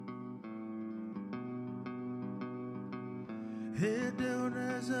Head down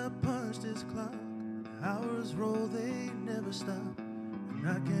as I punch this clock. Hours roll, they never stop, and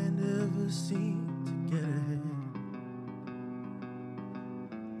I can't ever seem to get ahead.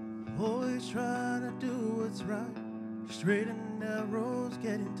 Always trying to do what's right, straight and narrow's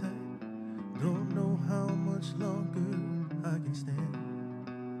getting tight. Don't know how much longer I can stand.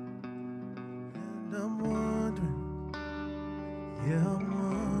 And I'm wondering, yeah, I'm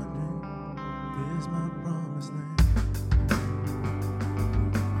wondering, where's my promised land?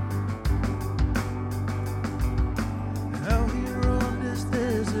 Out here on this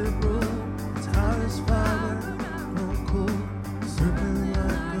desert road, it's hot as fire, no cold, circling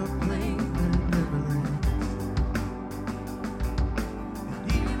like a plane that never lands. And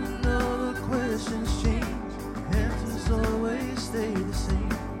even though the questions change, answers always stay the same.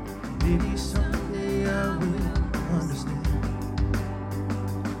 Maybe someday I will understand.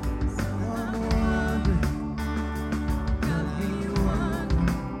 I'm wondering, got me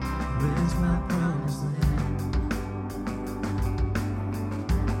wondering, where's my promised land?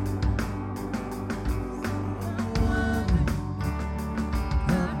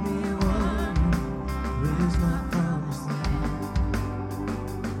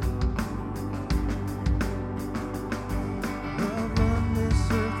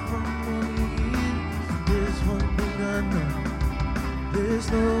 There's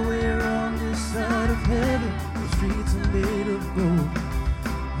nowhere on this side of heaven, the streets are made of gold.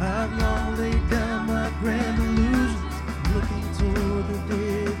 I've long laid down my grand illusions, looking toward the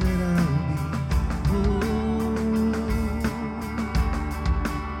day that I'll be home.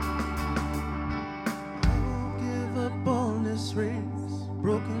 I won't give up on this race,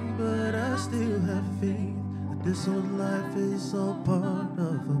 broken but I still have faith that this old life is all part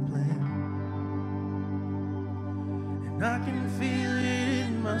of a plan. I can feel it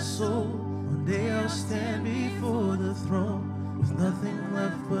in my soul. One day I'll stand before the throne with nothing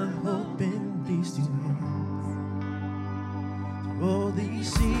left but hope in these two hands. Through all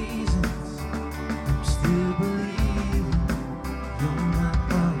these seasons, I'm still believing you're my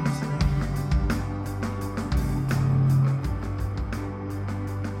promised land.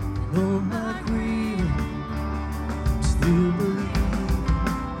 All my grieving, I'm still believing.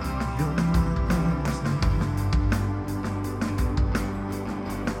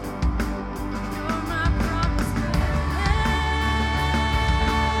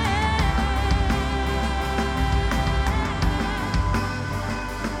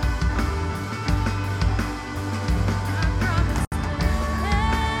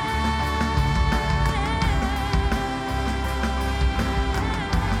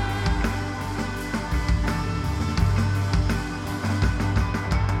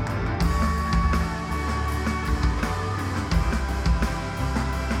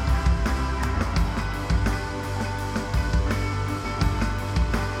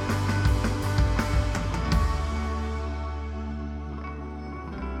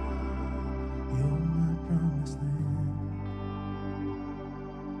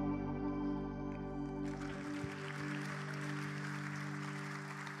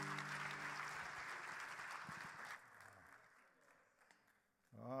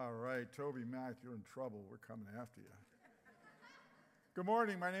 Toby Mac, you're in trouble. We're coming after you. Good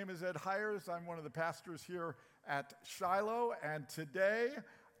morning. My name is Ed Hires. I'm one of the pastors here at Shiloh, and today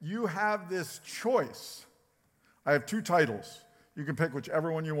you have this choice. I have two titles. You can pick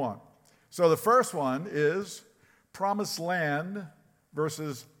whichever one you want. So the first one is Promised Land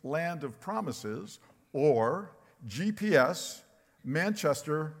versus Land of Promises, or GPS,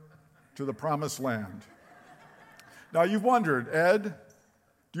 Manchester to the Promised Land. Now you've wondered, Ed,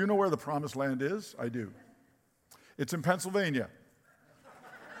 do you know where the Promised Land is? I do. It's in Pennsylvania.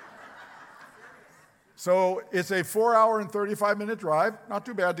 So it's a 4-hour and 35-minute drive, not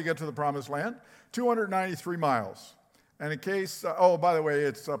too bad to get to the Promised Land, 293 miles. And in case, by the way,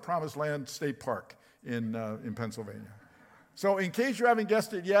 it's Promised Land State Park in Pennsylvania. So in case you haven't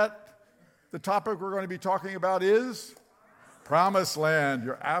guessed it yet, the topic we're going to be talking about is Promised Land.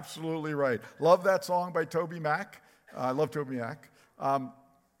 You're absolutely right. Love that song by Toby Mac. I love Toby Mac.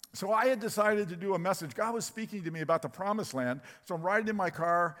 So I had decided to do a message. God was speaking to me about the Promised Land. So I'm riding in my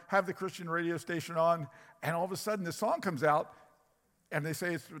car, have the Christian radio station on, and all of a sudden this song comes out, and they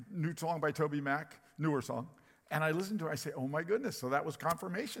say it's a new song by Toby Mac, newer song. And I listen to it, I say, oh my goodness, so that was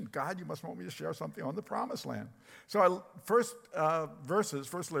confirmation. God, you must want me to share something on the Promised Land. So first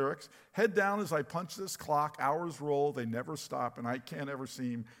lyrics, head down as I punch this clock, hours roll, they never stop, and I can't ever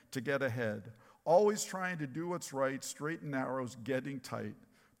seem to get ahead. Always trying to do what's right, straight and narrow's getting tight.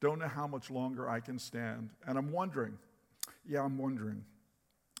 Don't know how much longer I can stand. And I'm wondering,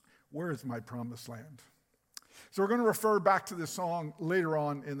 where is my Promised Land? So we're going to refer back to this song later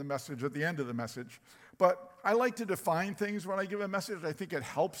on in the message, at the end of the message. But I like to define things when I give a message. I think it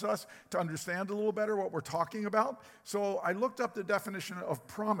helps us to understand a little better what we're talking about. So I looked up the definition of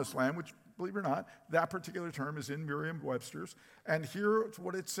promised land, which, believe it or not, that particular term is in Merriam-Webster's. And here's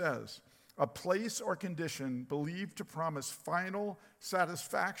what it says: a place or condition believed to promise final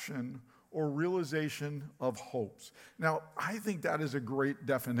satisfaction or realization of hopes. Now, I think that is a great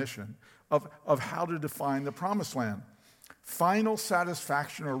definition of how to define the promised land. Final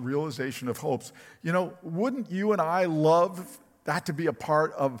satisfaction or realization of hopes. You know, wouldn't you and I love that to be a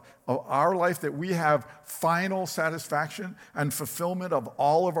part of our life, that we have final satisfaction and fulfillment of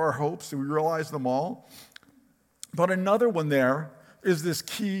all of our hopes, that we realize them all? But another one there is this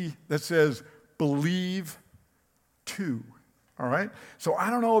key that says, believe to. All right? So I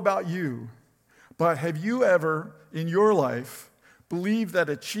don't know about you, but have you ever in your life believed that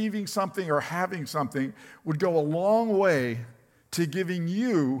achieving something or having something would go a long way to giving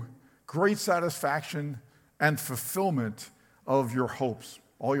you great satisfaction and fulfillment of your hopes,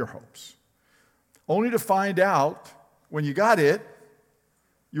 all your hopes, only to find out when you got it,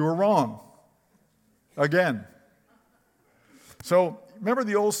 you were wrong again? So remember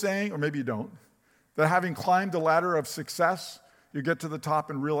the old saying, or maybe you don't, that having climbed the ladder of success, you get to the top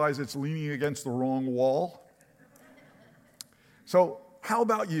and realize it's leaning against the wrong wall? So how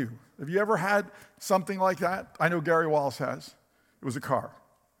about you? Have you ever had something like that? I know Gary Wallace has. It was a car.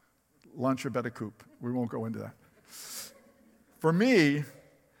 Lunch, a bed, a coupe. We won't go into that. For me,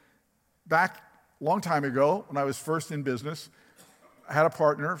 back a long time ago, when I was first in business, I had a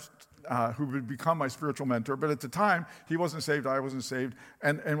partner who would become my spiritual mentor, but at the time, he wasn't saved, I wasn't saved,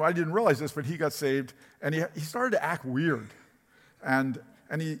 and I didn't realize this, but he got saved, and he started to act weird. And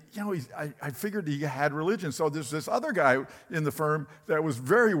he, you know, I figured he had religion. So there's this other guy in the firm that was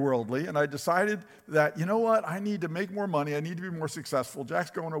very worldly, and I decided that, you know what, I need to make more money, I need to be more successful.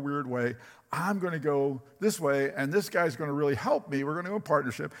 Jack's going a weird way. I'm going to go this way, and this guy's going to really help me. We're going to go in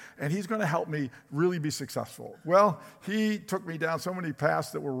partnership, and he's going to help me really be successful. Well, he took me down so many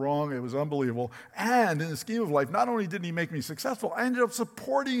paths that were wrong, it was unbelievable. And in the scheme of life, not only didn't he make me successful, I ended up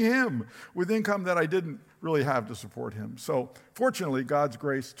supporting him with income that I didn't really have to support him. So fortunately, God's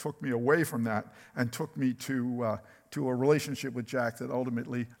grace took me away from that and took me to a relationship with Jack that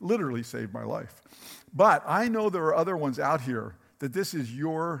ultimately, literally saved my life. But I know there are other ones out here that this is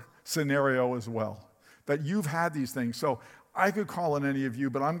your scenario as well, that you've had these things. So I could call on any of you,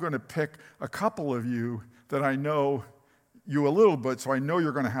 but I'm going to pick a couple of you that I know you a little bit, so I know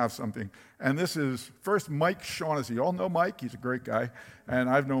you're going to have something. And this is first Mike Shaughnessy. You all know Mike. He's a great guy. And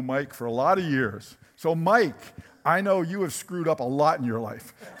I've known Mike for a lot of years. So Mike, I know you have screwed up a lot in your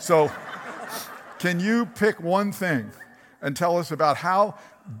life. So can you pick one thing and tell us about how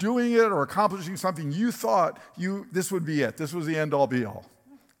doing it or accomplishing something you thought this would be it, this was the end-all be-all?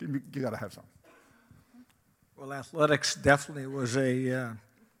 You got to have something. Well, athletics definitely was a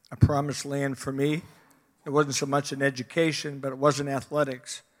promised land for me. It wasn't so much in education, but it was in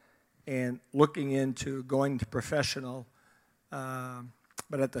athletics and looking into going to professional.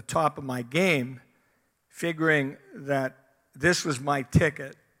 But at the top of my game, figuring that this was my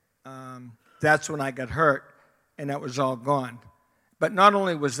ticket, that's when I got hurt, and that was all gone. But not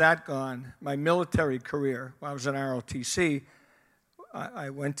only was that gone, my military career, when I was in ROTC, I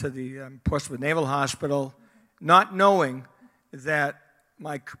went to the Portsmouth Naval Hospital, not knowing that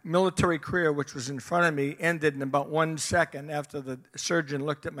my military career, which was in front of me, ended in about 1 second after the surgeon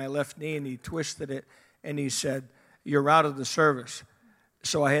looked at my left knee and he twisted it and he said, "You're out of the service."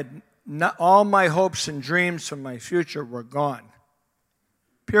 So I had all my hopes and dreams for my future were gone.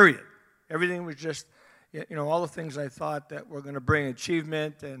 Period. Everything was just, you know, all the things I thought that were going to bring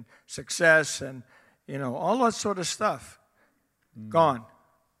achievement and success and, you know, all that sort of stuff. Gone.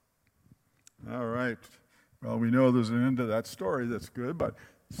 All right. Well, we know there's an end to that story. That's good. But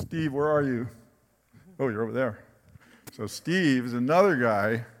Steve, where are you? Oh, you're over there. So Steve is another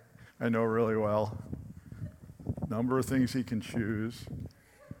guy I know really well. Number of things he can choose.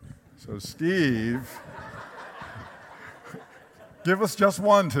 So Steve, give us just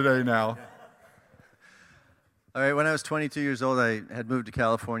one today now. All right, when I was 22 years old, I had moved to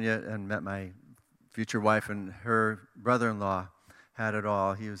California and met my future wife, and her brother-in-law had it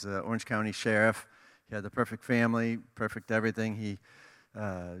all. He was an Orange County sheriff. He had the perfect family, perfect everything. He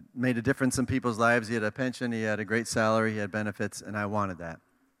made a difference in people's lives. He had a pension, he had a great salary, he had benefits, and I wanted that.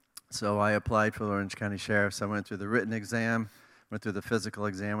 So I applied for the Orange County Sheriff's. I went through the written exam, went through the physical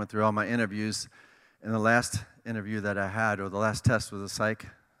exam, went through all my interviews. And the last interview that I had, or the last test, was a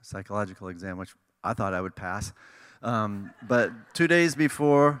psychological exam, which I thought I would pass. But 2 days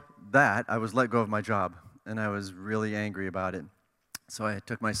before that, I was let go of my job. and I was really angry about it. So I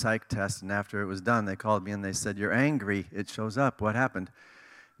took my psych test, and after it was done, they called me and they said, "You're angry. It shows up. What happened?"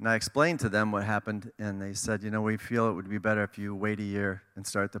 And I explained to them what happened, and they said, "We feel it would be better if you wait a year and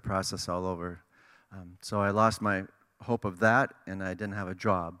start the process all over." So I lost my hope of that, and I didn't have a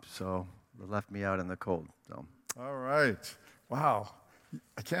job, so it left me out in the cold. So. All right. Wow.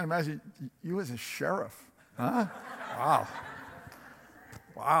 I can't imagine you as a sheriff, huh? Wow.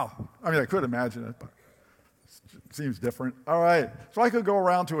 Wow. I mean, I could imagine it, but it seems different. All right. So I could go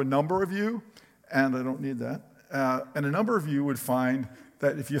around to a number of you, and I don't need that. And a number of you would find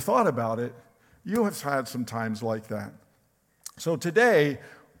that if you thought about it, you have had some times like that. So today,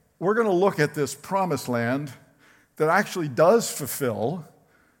 we're going to look at this promised land that actually does fulfill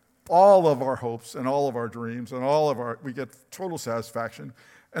all of our hopes and all of our dreams and we get total satisfaction.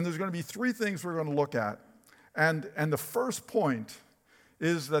 And there's going to be three things we're going to look at. And the first point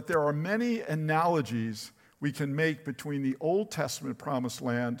is that there are many analogies we can make between the Old Testament promised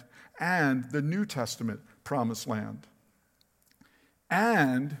land and the New Testament promised land.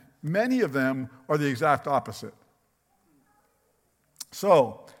 And many of them are the exact opposite.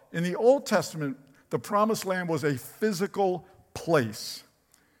 So, in the Old Testament, the promised land was a physical place,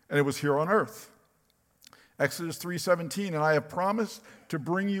 and it was here on earth. Exodus 3:17, "And I have promised to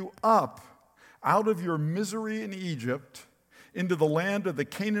bring you up out of your misery in Egypt into the land of the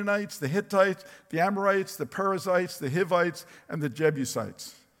Canaanites, the Hittites, the Amorites, the Perizzites, the Hivites, and the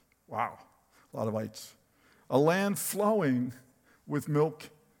Jebusites." Wow, a lot of ites. "A land flowing with milk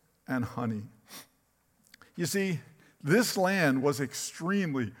and honey." You see, this land was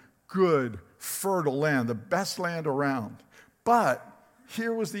extremely good, fertile land, the best land around. But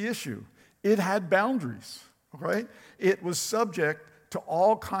here was the issue. It had boundaries, right? It was subject to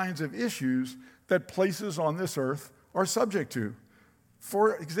all kinds of issues that places on this earth are subject to.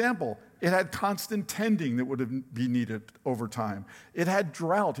 For example, it had constant tending that would be needed over time. It had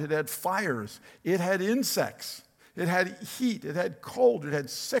drought, it had fires, it had insects, it had heat, it had cold, it had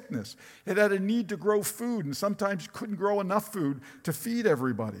sickness. It had a need to grow food, and sometimes you couldn't grow enough food to feed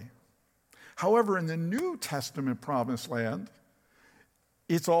everybody. However, in the New Testament promised land,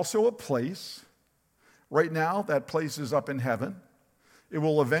 it's also a place. Right now, that place is up in heaven. It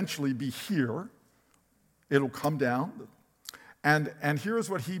will eventually be here. It'll come down. And here's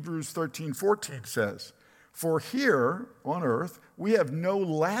what Hebrews 13:14 says. "For here on earth we have no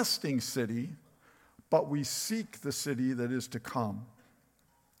lasting city, but we seek the city that is to come."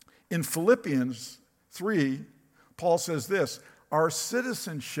 In Philippians 3, Paul says this, "Our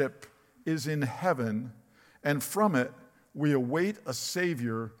citizenship is in heaven, and from it we await a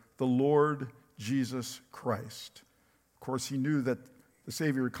Savior, the Lord Jesus Christ." Of course, he knew that the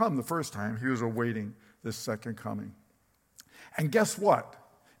Savior would come the first time. He was awaiting this second coming. And guess what?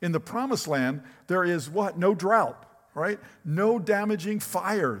 In the promised land, there is what? No drought, right? No damaging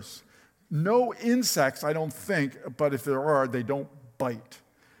fires. No insects, I don't think, but if there are, they don't bite,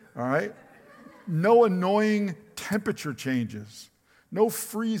 all right? No annoying temperature changes. No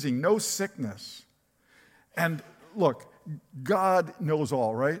freezing, no sickness. And look, God knows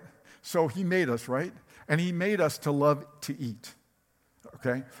all, right? So he made us, right? And he made us to love to eat,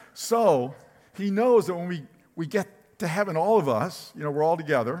 okay? So he knows that when we get to heaven, all of us, we're all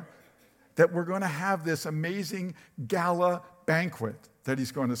together, that we're going to have this amazing gala banquet that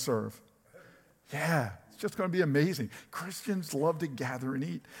he's going to serve. Yeah, it's just going to be amazing. Christians love to gather and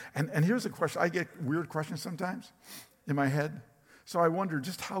eat. And here's a question. I get weird questions sometimes in my head. So I wonder,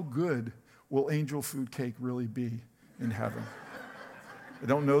 just how good will angel food cake really be in heaven? I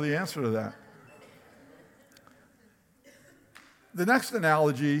don't know the answer to that. The next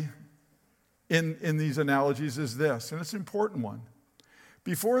analogy in these analogies is this, and it's an important one.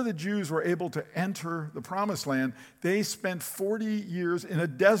 Before the Jews were able to enter the promised land, they spent 40 years in a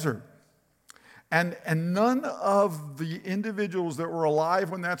desert. And none of the individuals that were alive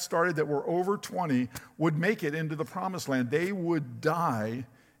when that started, that were over 20, would make it into the promised land. They would die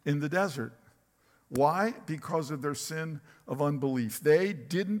in the desert. Why? Because of their sin of unbelief. They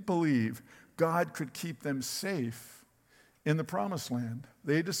didn't believe God could keep them safe in the promised land.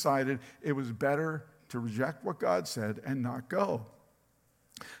 They decided it was better to reject what God said and not go.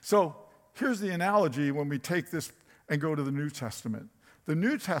 So here's the analogy when we take this and go to the New Testament. The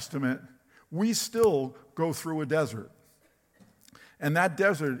New Testament, we still go through a desert. And that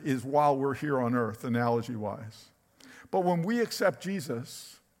desert is while we're here on earth, analogy-wise. But when we accept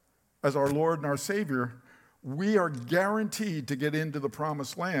Jesus as our Lord and our Savior, we are guaranteed to get into the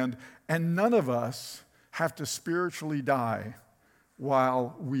promised land, and none of us have to spiritually die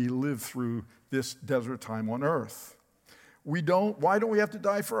while we live through this desert time on earth. Why don't we have to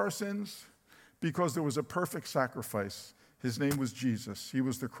die for our sins? because there was a perfect sacrifice. His name was Jesus. He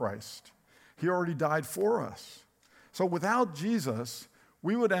was the Christ. He already died for us. So without Jesus,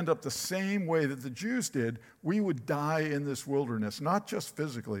 we would end up the same way that the Jews did. We would die in this wilderness, not just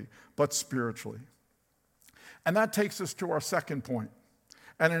physically, but spiritually. And that takes us to our second point,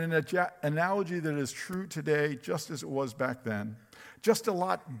 and an analogy that is true today just as it was back then, just a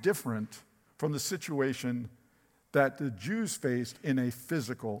lot different from the situation that the Jews faced in a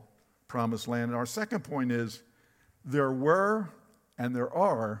physical promised land. And our second point is, there were and there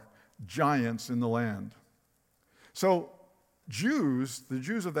are giants in the land. So the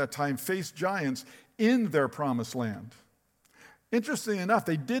Jews of that time faced giants in their promised land. Interestingly enough,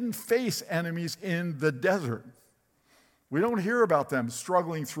 they didn't face enemies in the desert. We don't hear about them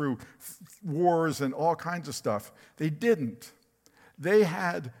struggling through wars and all kinds of stuff. They didn't. They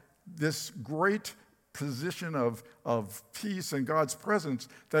had this great position of peace and God's presence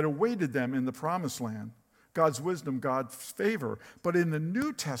that awaited them in the promised land. God's wisdom, God's favor. But in the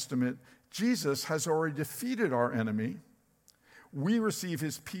New Testament, Jesus has already defeated our enemy. We receive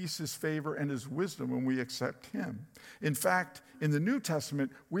his peace, his favor, and his wisdom when we accept him. In fact, in the New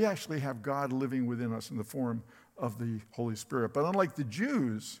Testament, we actually have God living within us in the form of the Holy Spirit. But unlike the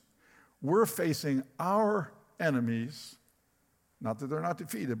Jews, we're facing our enemies, not that they're not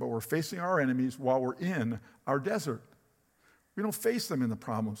defeated, but we're facing our enemies while we're in our desert. We don't face them in the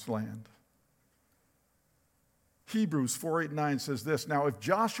promised land. Hebrews 4:8-9 says this, "Now if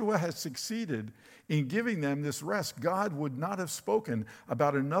Joshua had succeeded in giving them this rest, God would not have spoken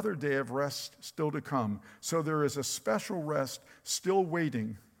about another day of rest still to come. So there is a special rest still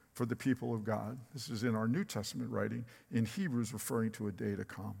waiting for the people of God." This is in our New Testament writing, in Hebrews referring to a day to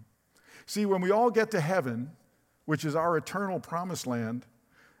come. See, when we all get to heaven, which is our eternal promised land,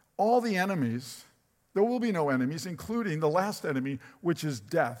 all the enemies, there will be no enemies, including the last enemy, which is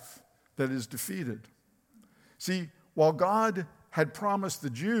death, that is defeated. See, while God had promised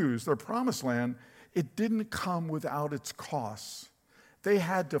the Jews their promised land, it didn't come without its costs. They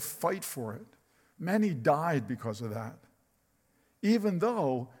had to fight for it. Many died because of that, even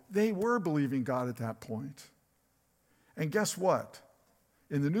though they were believing God at that point. And guess what?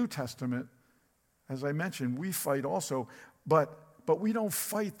 In the New Testament, as I mentioned, we fight also, but we don't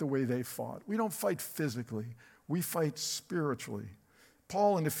fight the way they fought. We don't fight physically. We fight spiritually.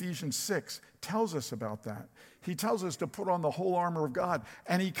 Paul in Ephesians 6 tells us about that. He tells us to put on the whole armor of God,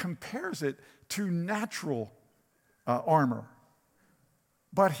 and he compares it to natural armor.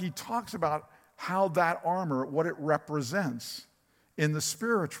 But he talks about how that armor, what it represents in the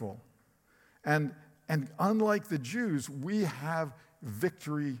spiritual. And unlike the Jews, we have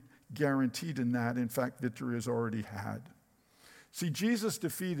victory guaranteed in that. In fact, victory is already had. See, Jesus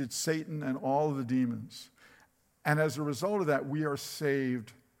defeated Satan and all of the demons. And as a result of that, we are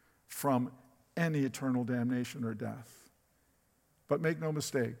saved from any eternal damnation or death. But make no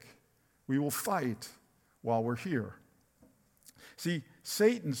mistake, we will fight while we're here. See,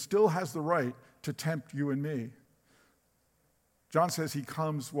 Satan still has the right to tempt you and me. John says he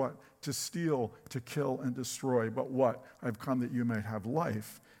comes, what? To steal, to kill, and destroy. But what? I've come that you might have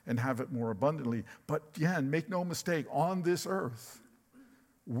life and have it more abundantly. But again, make no mistake, on this earth,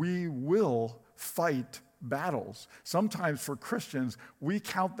 we will fight battles. Sometimes for Christians, we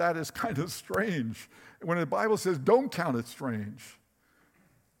count that as kind of strange. When the Bible says, don't count it strange.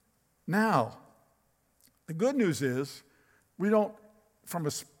 Now, the good news is, we don't, from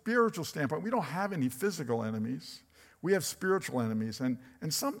a spiritual standpoint, we don't have any physical enemies. We have spiritual enemies. And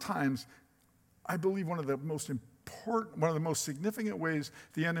sometimes, I believe one of the most significant ways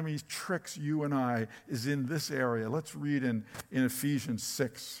the enemy tricks you and I is in this area. Let's read in Ephesians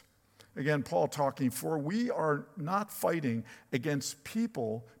 6. Again, Paul talking, "For we are not fighting against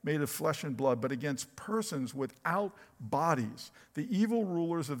people made of flesh and blood, but against persons without bodies, the evil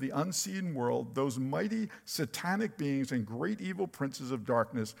rulers of the unseen world, those mighty satanic beings and great evil princes of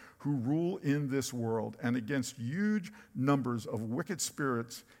darkness who rule in this world, and against huge numbers of wicked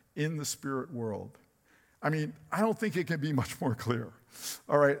spirits in the spirit world." I mean, I don't think it can be much more clear.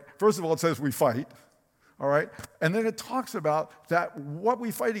 All right, first of all, it says we fight. All right? And then it talks about that what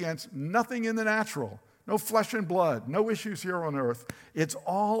we fight against, nothing in the natural, no flesh and blood, no issues here on earth. It's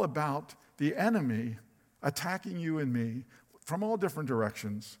all about the enemy attacking you and me from all different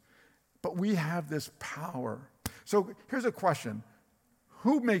directions. But we have this power. So here's a question.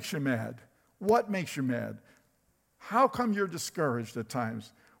 Who makes you mad? What makes you mad? How come you're discouraged at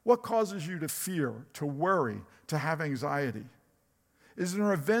times? What causes you to fear, to worry, to have anxiety? Is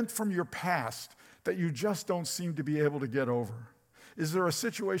there an event from your past that you just don't seem to be able to get over? Is there a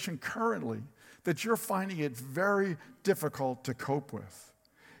situation currently that you're finding it very difficult to cope with?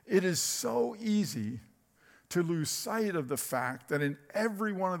 It is so easy to lose sight of the fact that in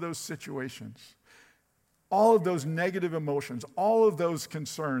every one of those situations, all of those negative emotions, all of those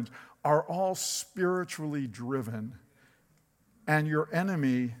concerns are all spiritually driven. And your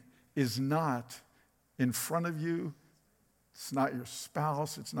enemy is not in front of you. It's not your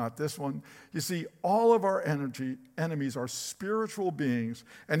spouse. It's not this one. You see, all of our enemies are spiritual beings.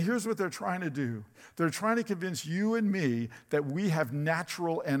 And here's what they're trying to do. They're trying to convince you and me that we have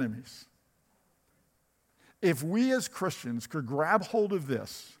natural enemies. If we as Christians could grab hold of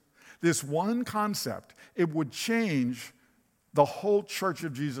this one concept, it would change the whole Church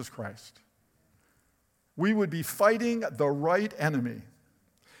of Jesus Christ. We would be fighting the right enemy.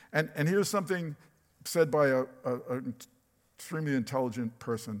 And here's something said by an extremely intelligent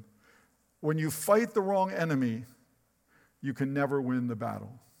person. When you fight the wrong enemy, you can never win the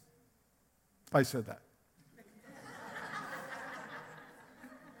battle. I said that.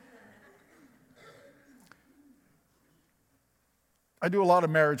 I do a lot of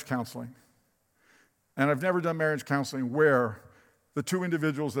marriage counseling. And I've never done marriage counseling where the two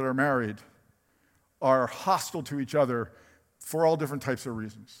individuals that are married are hostile to each other for all different types of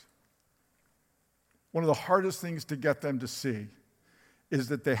reasons. One of the hardest things to get them to see is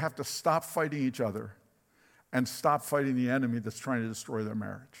that they have to stop fighting each other and stop fighting the enemy that's trying to destroy their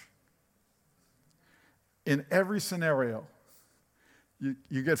marriage. In every scenario,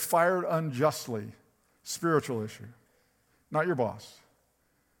 you get fired unjustly, spiritual issue, not your boss.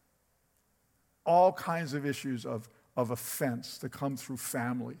 All kinds of issues of offense that come through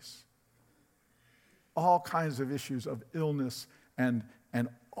families. All kinds of issues of illness and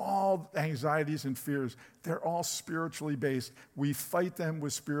all anxieties and fears, they're all spiritually based. We fight them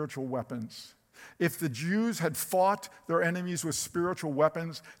with spiritual weapons. If the Jews had fought their enemies with spiritual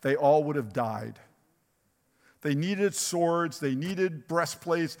weapons, they all would have died. They needed swords, they needed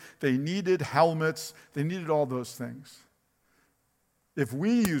breastplates, they needed helmets, they needed all those things. If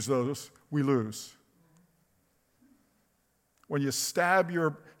we use those, we lose. When you stab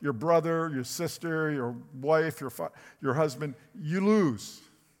your brother, your sister, your wife, your husband, you lose.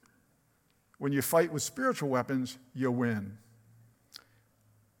 When you fight with spiritual weapons, you win.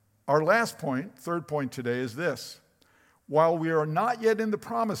 Our last point, third point today, is this. While we are not yet in the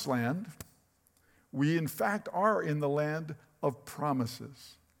promised land, we in fact are in the land of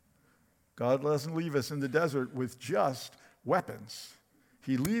promises. God doesn't leave us in the desert with just weapons.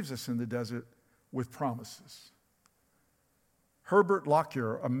 He leaves us in the desert with promises. Herbert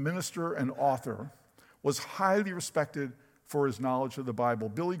Lockyer, a minister and author, was highly respected for his knowledge of the Bible.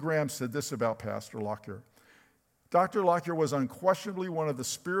 Billy Graham said this about Pastor Lockyer. Dr. Lockyer was unquestionably one of the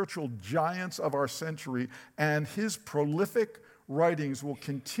spiritual giants of our century, and his prolific writings will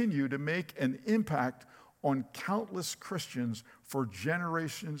continue to make an impact on countless Christians for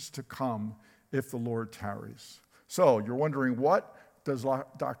generations to come if the Lord tarries. So, you're wondering, what does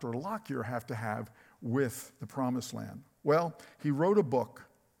Dr. Lockyer have to have with the Promised Land? Well, he wrote a book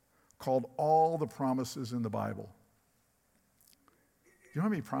called All the Promises in the Bible. Do you know how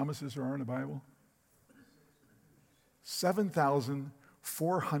many promises there are in the Bible?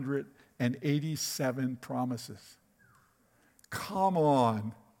 7,487 promises. Come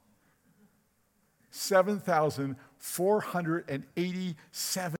on.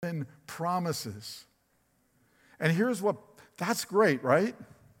 7,487 promises. And here's that's great, right?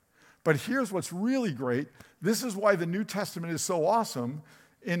 But here's what's really great. This is why the New Testament is so awesome.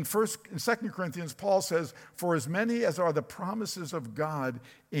 In 2 Corinthians, Paul says, "For as many as are the promises of God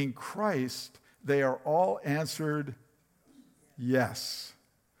in Christ, they are all answered yes."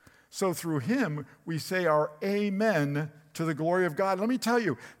 So through him, we say our amen to the glory of God. Let me tell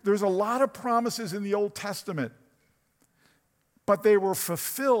you, there's a lot of promises in the Old Testament, but they were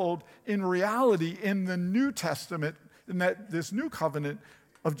fulfilled in reality in the New Testament, in this new covenant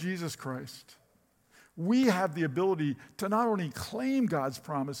of Jesus Christ. We have the ability to not only claim God's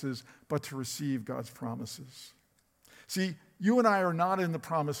promises, but to receive God's promises. See, you and I are not in the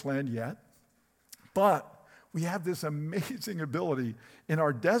promised land yet, but we have this amazing ability in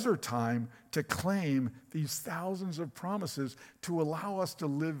our desert time to claim these thousands of promises to allow us to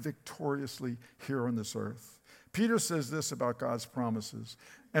live victoriously here on this earth. Peter says this about God's promises.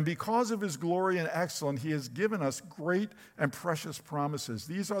 "And because of his glory and excellence, he has given us great and precious promises.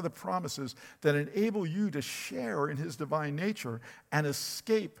 These are the promises that enable you to share in his divine nature and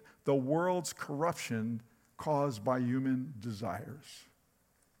escape the world's corruption caused by human desires."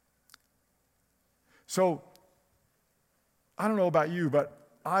 So, I don't know about you,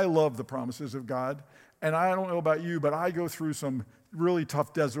 but I love the promises of God. And I don't know about you, but I go through some really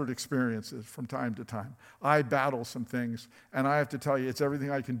tough desert experiences from time to time. I battle some things, and I have to tell you, it's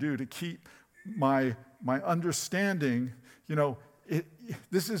everything I can do to keep my understanding.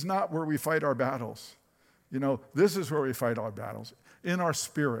 This is not where we fight our battles. This is where we fight our battles, in our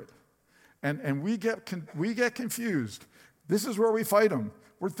spirit. And we get confused. This is where we fight them.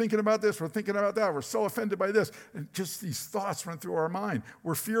 We're thinking about this, we're thinking about that, we're so offended by this. And just these thoughts run through our mind.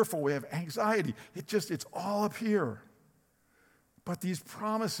 We're fearful, we have anxiety. It's all up here. But these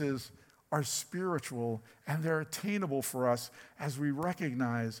promises are spiritual, and they're attainable for us as we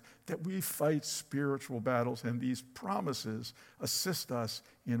recognize that we fight spiritual battles, and these promises assist us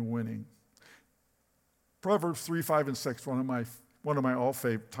in winning. Proverbs 3, 5, and 6, one of my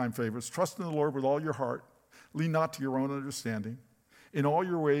all-time favorites. Trust in the Lord with all your heart. Lean not to your own understanding. In all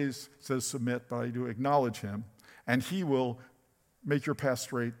your ways, it says submit, but I do acknowledge him, and he will make your path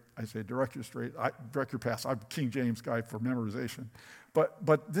straight. I say direct your path. I'm a King James guy for memorization.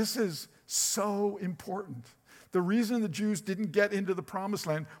 But this is so important. The reason the Jews didn't get into the promised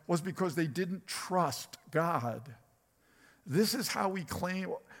land was because they didn't trust God. This is how we claim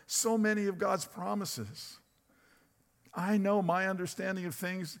so many of God's promises. I know my understanding of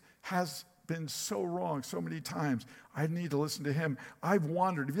things has been so wrong so many times. I need to listen to him. I've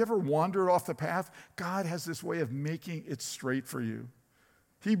wandered. Have you ever wandered off the path? God has this way of making it straight for you.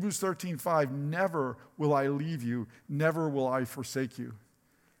 Hebrews 13:5, never will I leave you, never will I forsake you.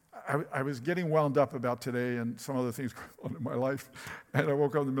 I was getting wound up about today and some other things going on in my life, and I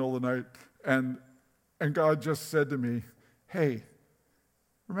woke up in the middle of the night, and God just said to me, hey,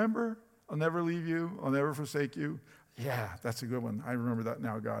 remember, I'll never leave you, I'll never forsake you. Yeah, that's a good one. I remember that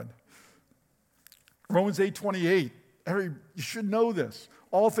now, God. Romans 8:28, you should know this.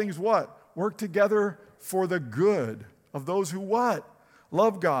 All things what? Work together for the good of those who what?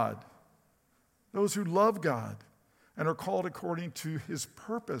 Love God. Those who love God and are called according to his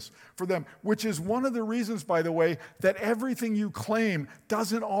purpose for them, which is one of the reasons, by the way, that everything you claim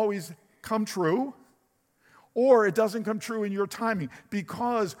doesn't always come true, or it doesn't come true in your timing,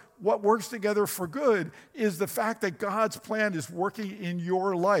 because what works together for good is the fact that God's plan is working in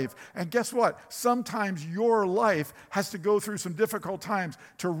your life. And guess what? Sometimes your life has to go through some difficult times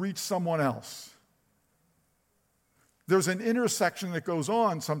to reach someone else. There's an intersection that goes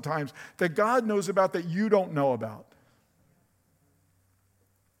on sometimes that God knows about that you don't know about.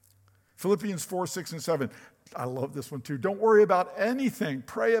 Philippians 4, 6, and 7. I love this one too. Don't worry about anything.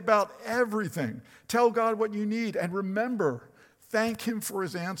 Pray about everything. Tell God what you need. And remember, thank him for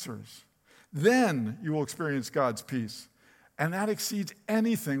his answers. Then you will experience God's peace. And that exceeds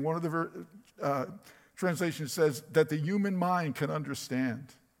anything. One of the translations says that the human mind can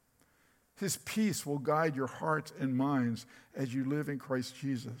understand. His peace will guide your hearts and minds as you live in Christ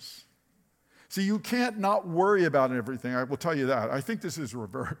Jesus. See, you can't not worry about everything. I will tell you that. I think this is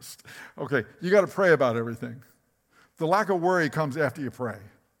reversed. Okay, you got to pray about everything. The lack of worry comes after you pray.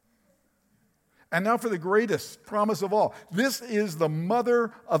 And now for the greatest promise of all. This is the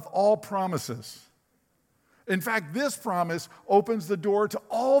mother of all promises. In fact, this promise opens the door to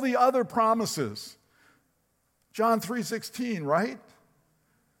all the other promises. John 3:16, right?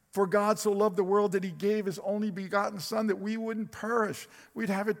 For God so loved the world that he gave his only begotten Son that we wouldn't perish. We'd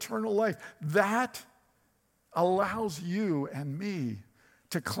have eternal life. That allows you and me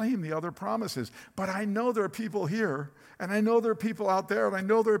to claim the other promises. But I know there are people here, and I know there are people out there, and I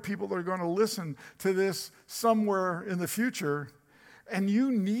know there are people that are going to listen to this somewhere in the future, and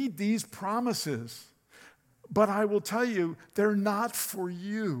you need these promises. But I will tell you, they're not for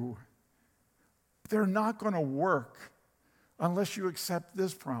you. They're not going to work unless you accept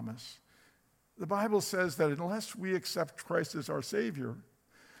this promise. The Bible says that unless we accept Christ as our Savior,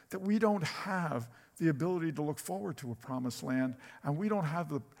 that we don't have the ability to look forward to a promised land, and we don't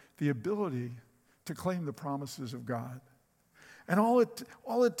have the ability to claim the promises of God. And all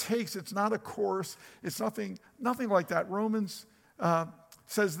it takes, it's not a course, it's nothing like that. Romans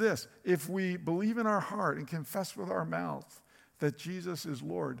says this: if we believe in our heart and confess with our mouth that Jesus is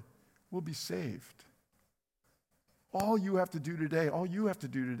Lord, we'll be saved. All you have to do today,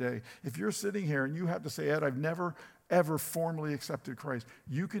 if you're sitting here and you have to say, Ed, I've never, ever formally accepted Christ,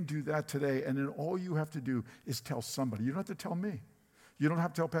 you can do that today, and then all you have to do is tell somebody. You don't have to tell me. You don't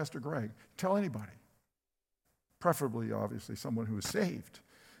have to tell Pastor Greg. Tell anybody. Preferably, obviously, someone who is saved.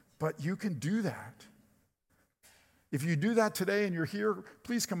 But you can do that. If you do that today and you're here,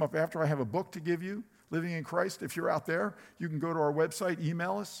 please come up after. I have a book to give you, Living in Christ. If you're out there, you can go to our website,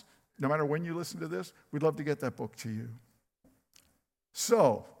 email us. No matter when you listen to this, we'd love to get that book to you.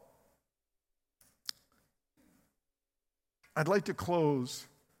 So, I'd like to close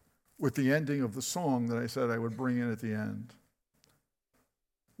with the ending of the song that I said I would bring in at the end.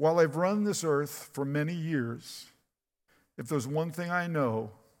 While I've run this earth for many years, if there's one thing I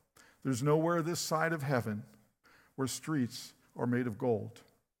know, there's nowhere this side of heaven where streets are made of gold.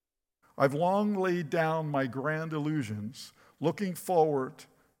 I've long laid down my grand illusions, looking forward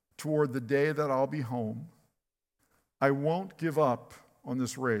toward the day that I'll be home. I won't give up on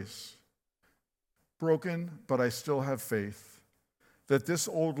this race. Broken, but I still have faith that this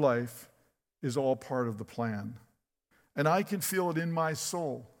old life is all part of the plan. And I can feel it in my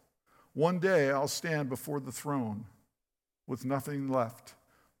soul. One day I'll stand before the throne with nothing left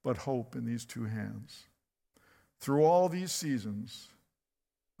but hope in these two hands. Through all these seasons,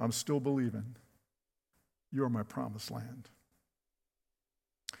 I'm still believing you're my promised land.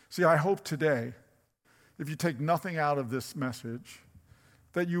 See, I hope today, if you take nothing out of this message,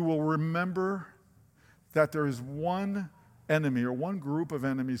 that you will remember that there is one enemy or one group of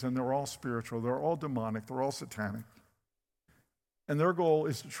enemies, and they're all spiritual, they're all demonic, they're all satanic. And their goal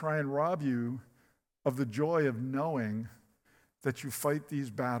is to try and rob you of the joy of knowing that you fight these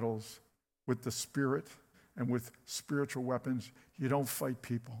battles with the Spirit and with spiritual weapons. You don't fight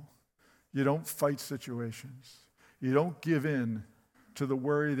people. You don't fight situations. You don't give in to the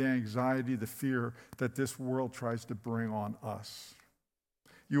worry, the anxiety, the fear that this world tries to bring on us.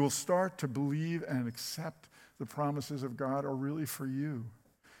 You will start to believe and accept the promises of God are really for you.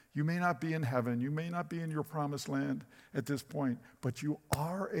 You may not be in heaven, you may not be in your promised land at this point, but you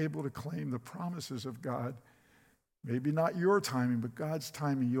are able to claim the promises of God. Maybe not your timing, but God's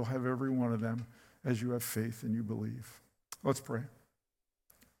timing. You'll have every one of them as you have faith and you believe. Let's pray.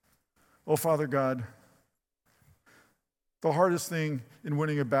 Oh, Father God, the hardest thing in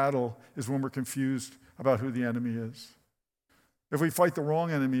winning a battle is when we're confused about who the enemy is. If we fight the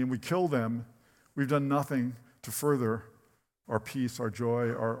wrong enemy and we kill them, we've done nothing to further our peace, our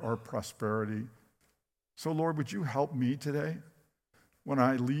joy, our prosperity. So, Lord, would you help me today when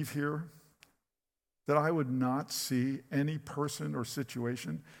I leave here, that I would not see any person or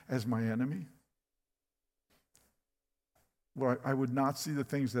situation as my enemy? Lord, I would not see the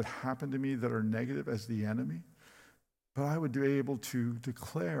things that happen to me that are negative as the enemy, but I would be able to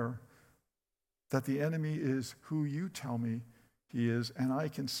declare that the enemy is who you tell me he is, and I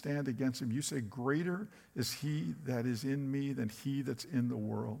can stand against him. You say, greater is he that is in me than he that's in the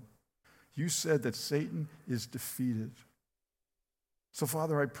world. You said that Satan is defeated. So,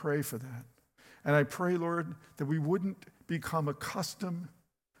 Father, I pray for that. And I pray, Lord, that we wouldn't become accustomed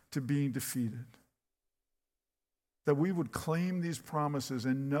to being defeated. That we would claim these promises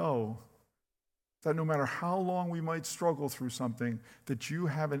and know that no matter how long we might struggle through something, that you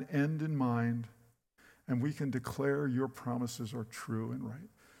have an end in mind, and we can declare your promises are true and right.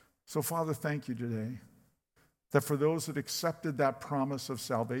 So, Father, thank you today that for those that accepted that promise of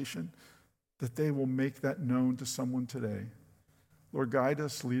salvation, that they will make that known to someone today. Lord, guide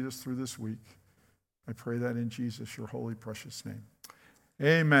us, lead us through this week. I pray that in Jesus, your holy, precious name.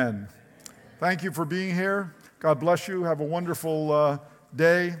 Amen. Thank you for being here. God bless you. Have a wonderful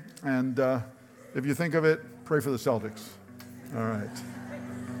day. And if you think of it, pray for the Celtics. All right.